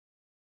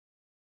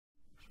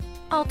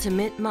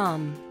Ultimate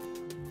Mom.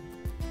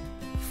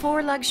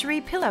 4 luxury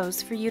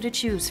pillows for you to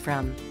choose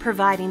from,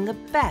 providing the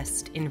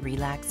best in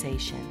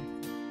relaxation.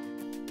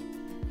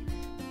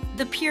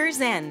 The Pure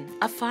Zen,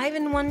 a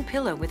 5-in-1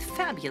 pillow with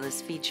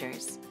fabulous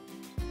features.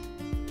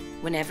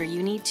 Whenever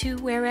you need to,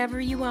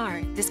 wherever you are,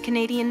 this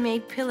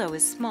Canadian-made pillow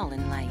is small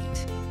and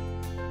light.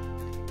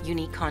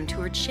 Unique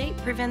contoured shape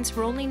prevents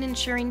rolling,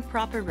 ensuring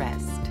proper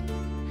rest.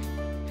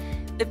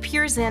 The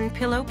Pure Zen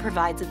pillow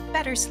provides a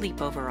better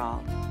sleep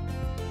overall.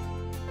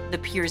 The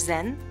Pure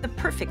Zen, the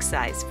perfect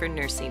size for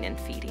nursing and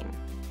feeding.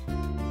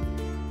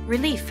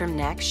 Relief from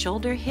neck,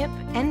 shoulder, hip,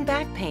 and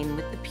back pain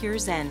with the Pure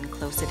Zen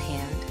close at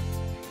hand.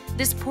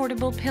 This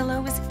portable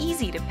pillow is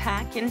easy to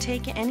pack and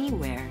take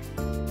anywhere.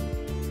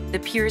 The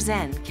Pure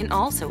Zen can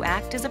also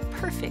act as a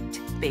perfect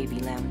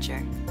baby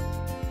lounger.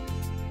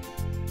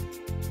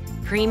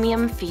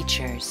 Premium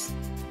features.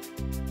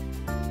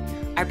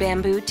 Our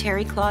bamboo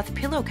terry cloth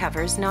pillow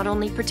covers not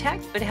only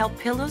protect but help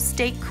pillows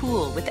stay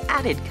cool with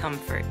added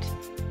comfort.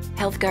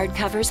 HealthGuard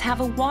covers have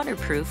a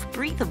waterproof,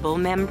 breathable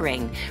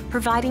membrane,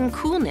 providing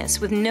coolness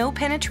with no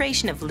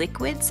penetration of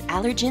liquids,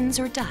 allergens,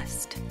 or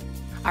dust.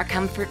 Our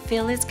Comfort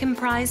Fill is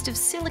comprised of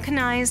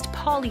siliconized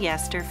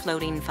polyester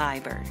floating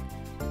fiber.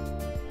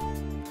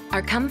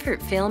 Our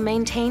Comfort Fill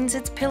maintains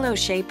its pillow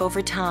shape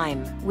over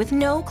time with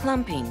no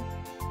clumping.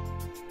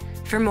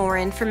 For more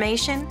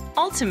information,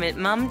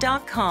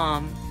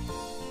 ultimatemom.com.